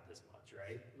blame God this much,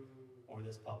 right? Or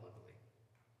this publicly.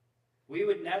 We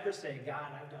would never say,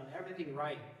 God, I've done everything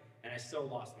right, and I still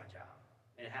lost my job,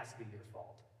 and it has to be your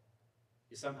fault.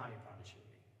 Somehow you're punishing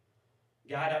me.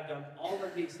 God, I've done all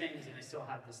of these things, and I still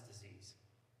have this disease.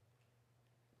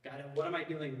 God, what am I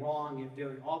doing wrong? I'm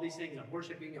doing all these things. I'm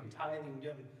worshiping, I'm tithing,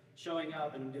 I'm showing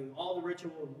up, and I'm doing all the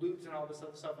ritual loops and all this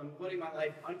other stuff. I'm putting my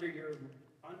life under your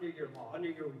law, under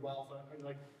your wealth, under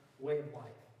like way of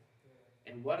life.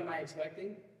 And what am I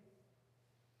expecting?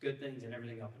 Good things and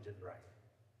everything up and to the right.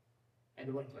 And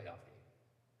to win a playoff game,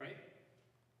 right?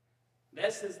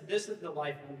 This is the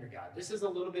life under God. This is a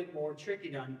little bit more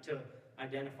tricky to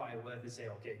identify with and say,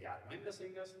 okay, God, am I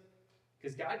missing this?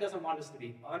 Because God doesn't want us to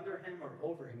be under him or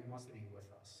over him. He wants to be with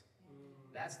us.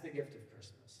 That's the gift of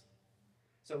Christmas.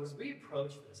 So as we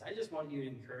approach this, I just want you to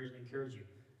encourage you.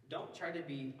 Don't try to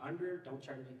be under, don't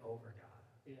try to be over God.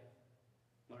 Yeah.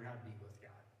 Learn how to be with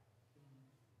God.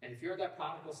 And if you're that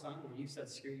prodigal son where you said,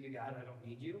 screw you, God, I don't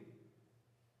need you,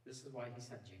 this is why he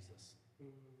sent Jesus.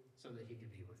 So that he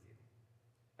could be with you.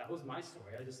 That was my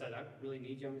story. I just said, I don't really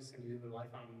need you. I'm just going to do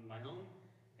life on my own.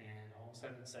 And all of a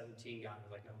sudden at 17, God was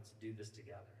like, no, let's do this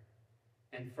together.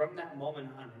 And from that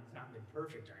moment on, it's not been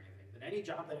perfect or anything. But any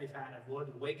job that I've had, I've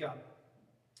wanted to wake up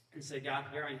and say, God,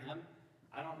 here I am.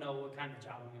 I don't know what kind of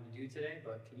job I'm going to do today,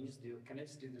 but can I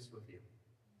just do this with you?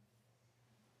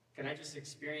 Can I just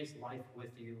experience life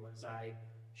with you as I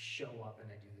show up and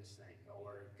I do this thing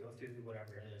or go through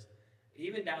whatever it is?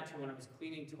 Even down to when I was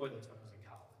cleaning toilets when I was in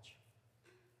college.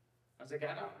 I was like,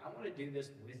 God, I want to do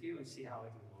this with you and see how I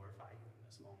can glorify you in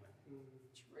this moment.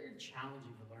 It's very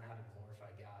challenging to learn how to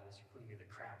glorify God as you're cleaning the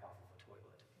crap off of a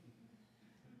toilet.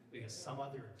 Because some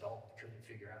other adult couldn't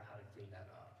figure out how to clean that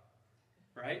up.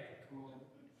 Right?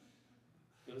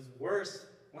 It was worse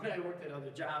when I worked at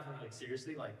other jobs, I'm like,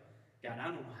 seriously, like, God, I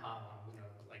don't know how I'm gonna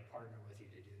like partner with you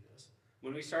to do this.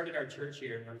 When we started our church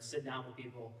here, and I would sit down with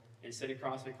people and sit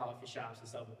across the coffee shops and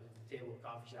stuff at the table of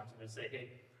coffee shops, and I'd say,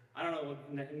 hey, I don't know,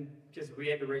 because we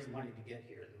had to raise money to get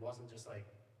here. It wasn't just like,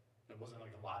 it wasn't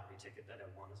like a lottery ticket that I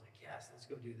won. It was like, yes, let's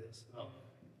go do this. Well,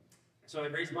 so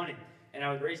I'd raise money, and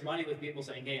I would raise money with people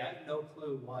saying, hey, I have no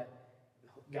clue what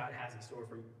God has in store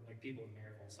for like people in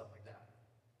Merrillville and stuff like that.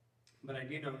 But I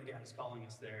do know that God is calling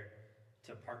us there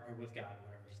to partner with God in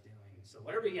whatever He's doing. So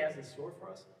whatever He has in store for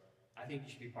us, I think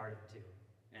you should be part of it too.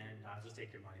 And I'll just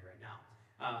take your money right now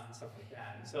and stuff like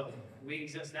that. And so we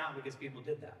exist now because people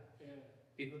did that.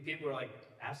 People were like,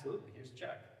 absolutely, here's a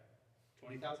check,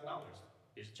 $20,000.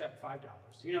 Here's a check, $5.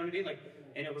 You know what I mean? Like,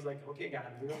 and it was like, okay, God,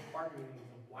 we're partnering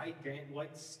with a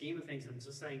wide scheme of things. And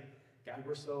just saying, God,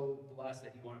 we're so blessed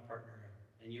that you want to partner,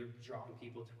 and you're drawing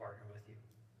people to partner with you.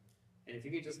 And if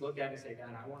you could just look at it and say,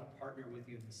 God, I want to partner with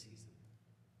you in this season,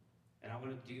 and I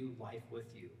want to do life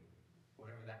with you,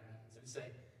 whatever that means. And say,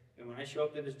 and when I show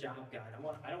up to this job, God,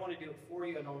 I don't want to do it for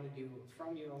you. I don't want to do it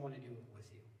from you. I want to do it with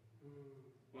you.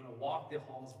 I want to walk the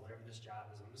halls, whatever this job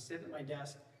is. I'm going to sit at my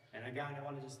desk, and God, I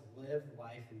want to just live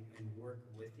life and work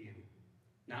with you.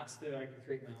 Not so that I can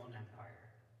create my own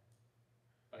empire,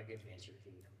 but I can advance your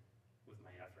kingdom with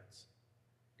my efforts.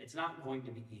 It's not going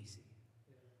to be easy.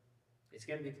 It's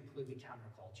going to be completely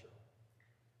countercultural.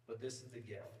 But this is the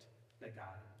gift that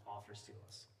God offers to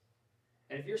us.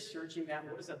 And if you're searching that,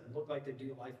 what does it look like to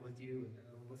do life with you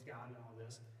and with God and all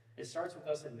this? It starts with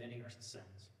us admitting our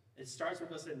sins. It starts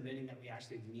with us admitting that we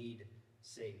actually need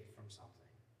saved from something.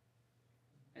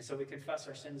 And so we confess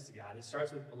our sins to God. It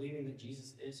starts with believing that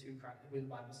Jesus is who the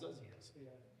Bible says He is.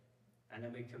 And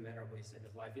then we commit our ways to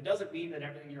His life. It doesn't mean that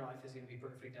everything in your life is going to be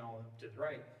perfect and all up to the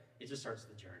right. It just starts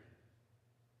the journey.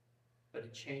 But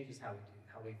it changes how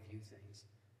we view things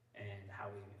and how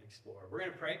we explore. We're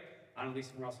going to pray. I know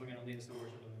Lisa and Russell are going to lead us in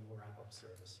worship, and then we'll wrap up the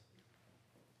service.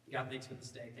 God, thanks for this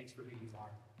day. Thanks for who you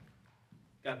are.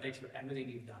 God, thanks for everything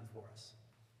you've done for us.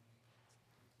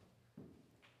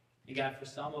 And God, for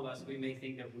some of us, we may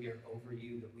think that we are over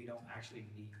you, that we don't actually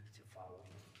need to follow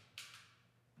you.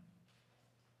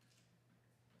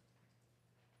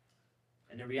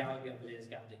 And the reality of it is,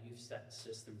 God, that you've set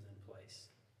systems in place.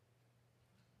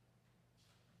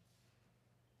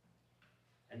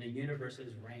 And the universe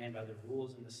is ran by the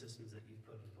rules and the systems that you've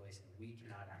put in place, and we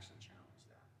cannot actually challenge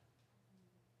that.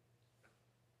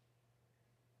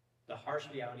 The harsh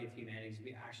reality of humanity is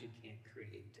we actually can't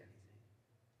create anything.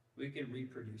 We can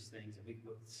reproduce things and we can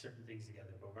put certain things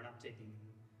together, but we're not taking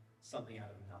something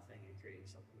out of nothing and creating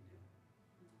something new.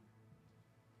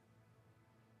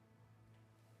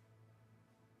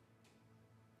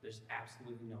 There's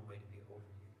absolutely no way to be over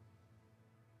you.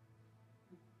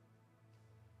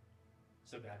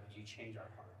 So God, would you change our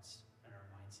hearts and our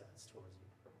mindsets towards you?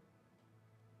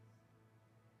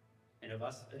 And if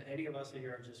any of us here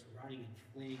are just running and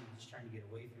fleeing and just trying to get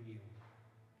away from you,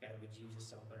 God, would you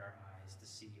just open our eyes to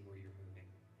see where you're moving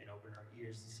and open our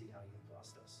ears to see how you've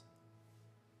blessed us?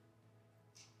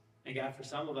 And God, for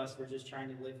some of us, we're just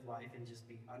trying to live life and just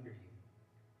be under you.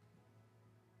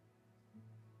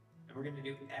 And we're going to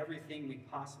do everything we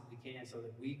possibly can so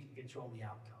that we can control the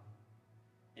outcome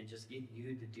and just get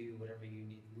you to do whatever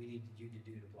we need you to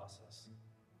do to bless us.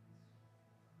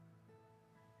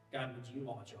 God, would you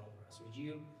watch over us? Would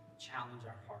you challenge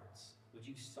our hearts? Would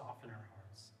you soften our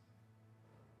hearts?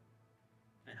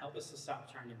 And help us to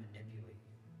stop trying to manipulate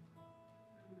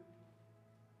you.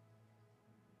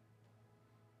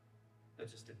 But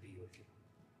just to be with you.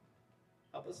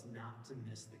 Help us not to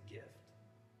miss the gift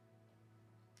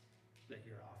that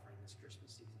you're offering this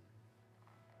Christmas season.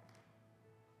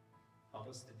 Help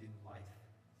us to do life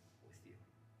with you.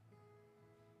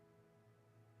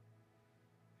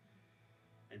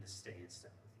 And to stay in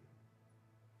step with you.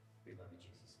 We love you,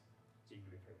 Jesus. So you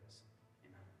can pray this.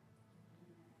 Amen.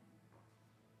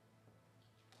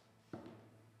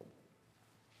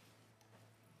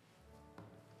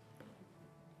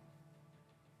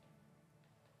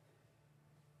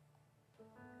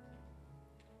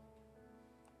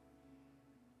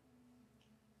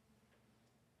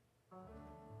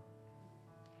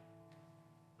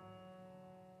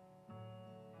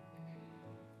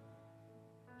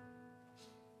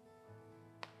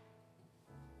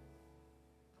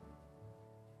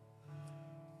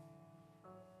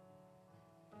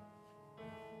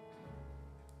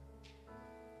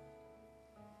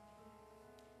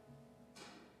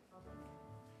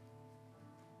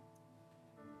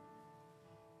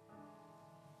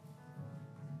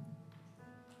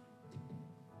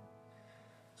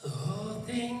 All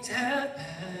things have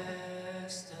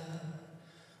passed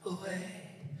away.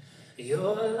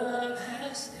 Your love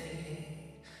has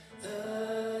stayed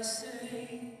the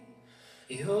same.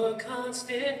 Your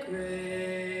constant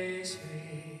grace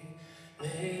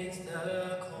remains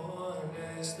the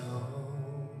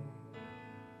cornerstone.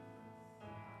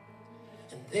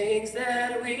 And things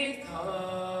that we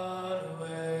thought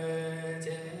were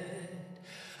dead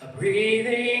are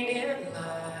breathing in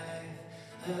life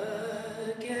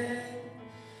again.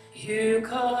 You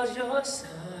caused your sun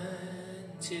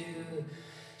to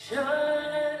shine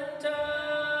on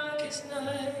darkest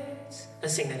nights.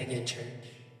 Let's sing that again, church.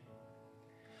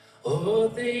 All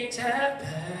things have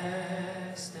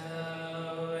passed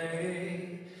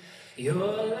away. Your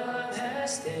love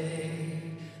has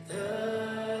stayed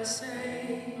the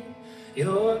same.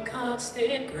 Your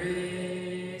constant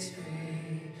grace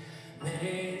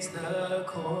remains the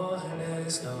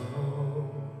cornerstone.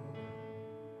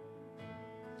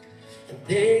 And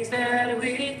things that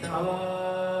we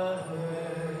thought were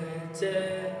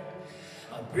dead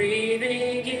are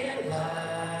breathing in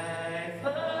life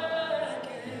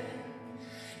again.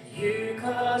 You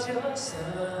cause your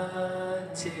sun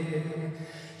to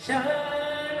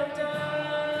shine on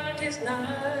darkest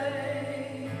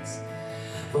nights.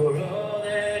 For all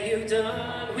that you've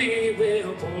done, we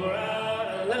will pour out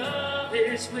our love.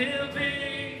 This will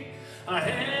be our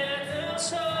anthem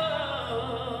song.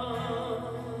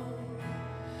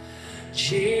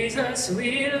 Jesus,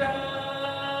 we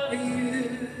love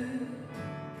you.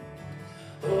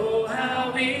 Oh,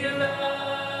 how we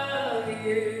love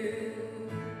you.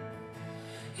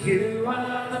 You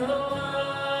are the one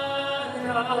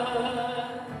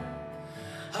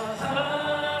our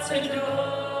hearts adore.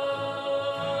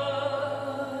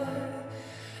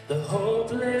 The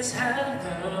hopeless have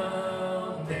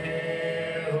found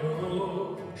their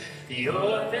hope. The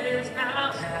orphans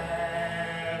now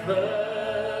have a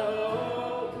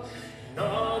hope. And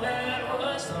all that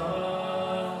was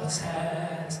lost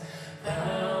has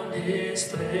found its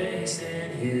place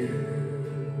in you.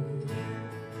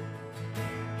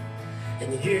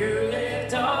 And you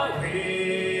lift our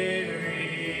weary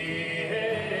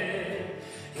head.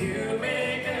 You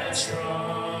make us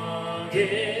strongest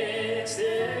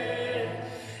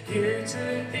dead. You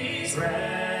took these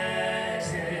rags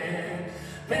and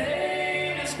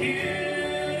made us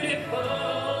beautiful.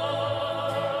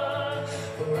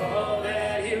 For all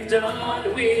that you've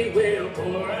done, we will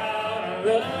pour out our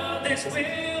love. This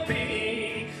will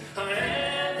be our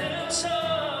anthem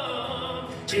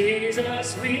song.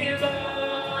 Jesus, we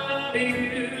love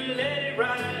you. Let it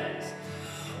rise.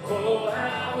 Oh,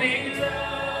 how we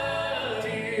love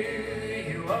you.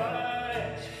 You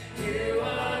are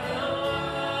the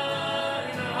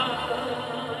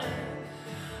one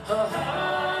our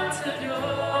hearts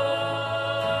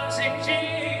adore. Sing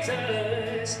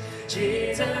Jesus,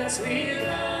 Jesus, we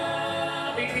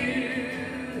love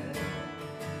you.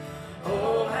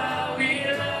 Oh, how we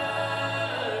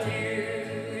love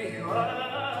you. You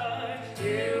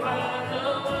are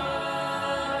the one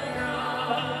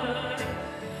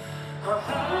our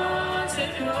hearts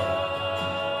adore.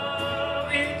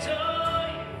 We adore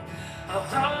you. Our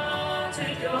hearts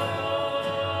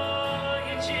adore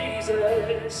you,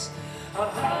 Jesus. Our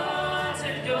hearts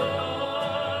adore.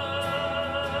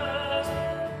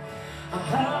 Our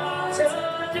hearts adore.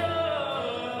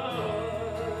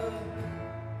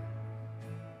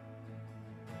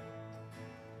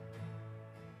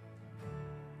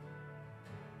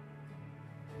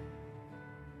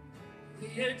 We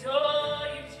adore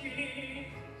you, Jesus.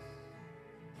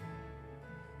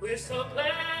 We're so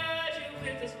glad you're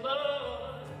with us,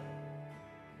 Lord.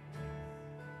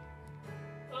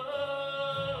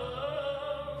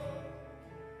 Oh,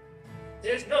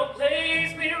 there's no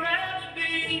place we'd rather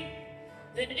be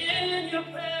than in your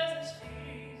presence,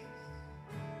 Jesus.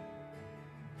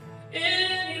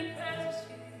 In your presence,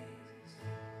 Jesus.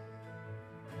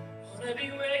 Wanna be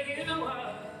where you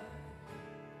are.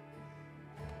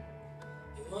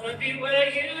 Wanna be where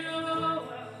you are.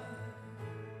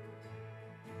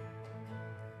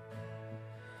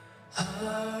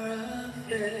 Our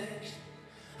affection,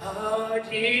 our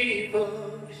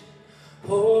devotion,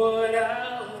 poured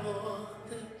out on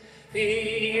the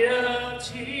feet of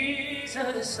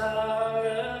Jesus. Our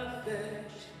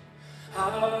affection,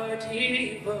 our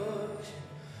devotion,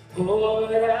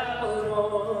 poured out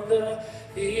on the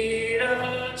feet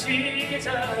of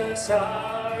Jesus.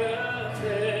 Our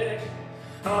affection,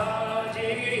 our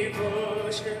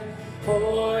devotion,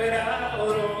 poured out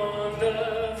on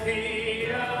the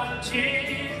feet of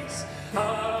Jesus.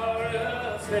 Our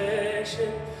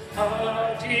affection,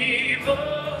 our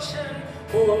devotion,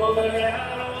 poured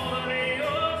out on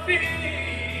your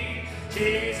feet.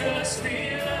 Jesus,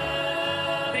 we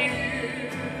love you.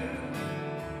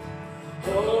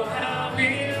 Oh, how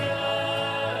we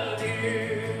love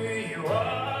you.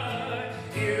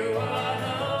 You are the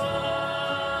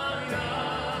one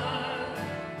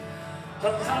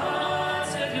our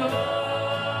hearts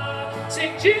adore.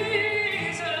 Sing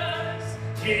Jesus,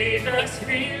 Jesus,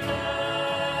 we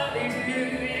love you.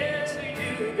 Yes, we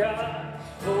do, God.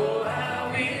 Oh,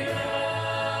 how we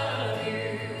love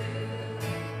you.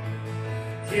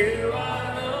 You are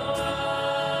the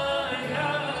one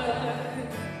God,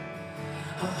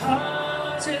 our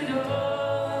hearts adore.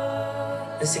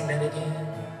 Let's sing that again.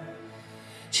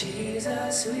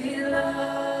 Jesus, we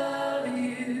love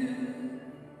you.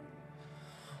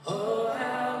 Oh,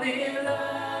 how we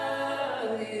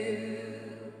love you.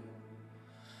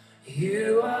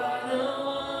 You are the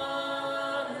one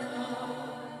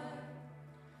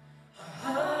our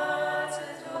hearts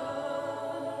adore.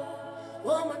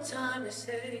 One more time to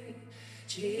say,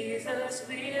 Jesus,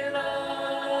 we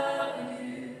love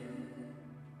you.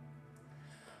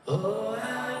 Oh,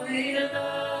 how we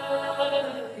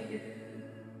love you.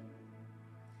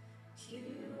 You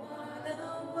are the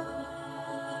one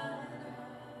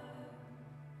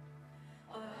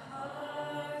our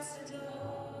hearts adore.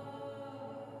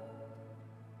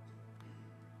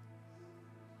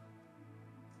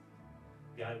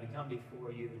 God, we come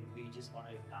before you and we just want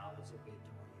to acknowledge that we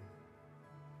adore you.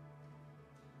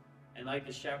 And like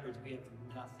the shepherds, we have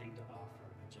nothing to offer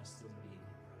but just to be in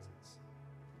your presence.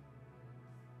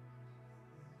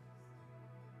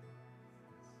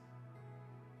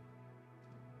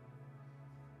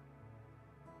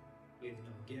 We have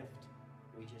no gift.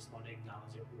 We just want to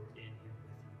acknowledge that we're in here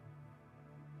with you.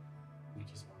 We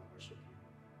just want to worship you.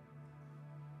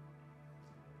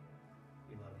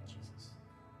 We love you, Jesus.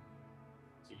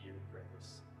 To your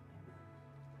prayers. Amen.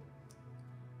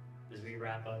 As we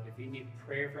wrap up, if you need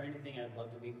prayer for anything, I'd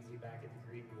love to meet with you back at the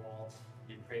green wall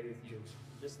and pray with you.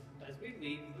 Just as we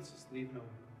leave, let's just leave in an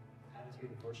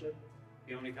attitude of worship. If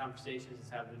you have any conversations, let's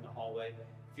have it in the hallway.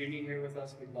 If you're new here with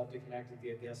us, we'd love to connect with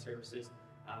you at guest services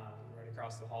right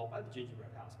across the hall by the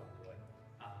gingerbread house, by the way.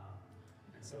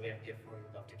 And so we have a gift for you.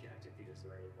 We'd love to connect with you as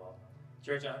well.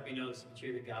 Church, I hope you know this is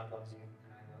true that God loves you,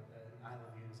 and I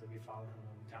love you, and so we follow him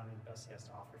and we count on the best he has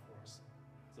to offer for us.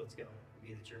 So let's go.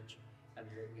 Be the church. Have a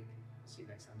great week. See you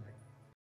next Sunday.